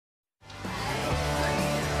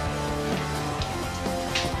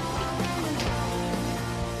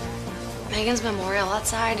Megan's memorial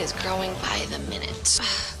outside is growing by the minute.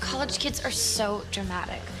 College kids are so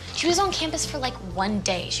dramatic. She was on campus for like 1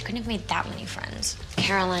 day. She couldn't have made that many friends.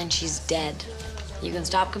 Caroline, she's dead. You can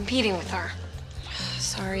stop competing with her.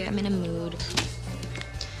 Sorry, I'm in a mood.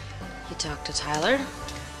 You talked to Tyler?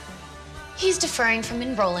 He's deferring from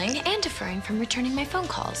enrolling and deferring from returning my phone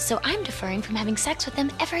calls, so I'm deferring from having sex with him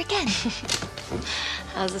ever again.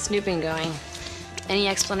 How's the snooping going? Any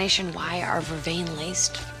explanation why our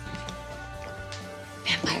vervain-laced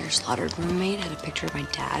vampire slaughtered roommate had a picture of my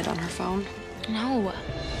dad on her phone? No.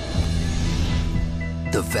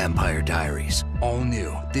 The Vampire Diaries, all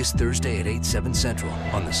new this Thursday at 8/7 Central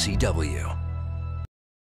on the CW.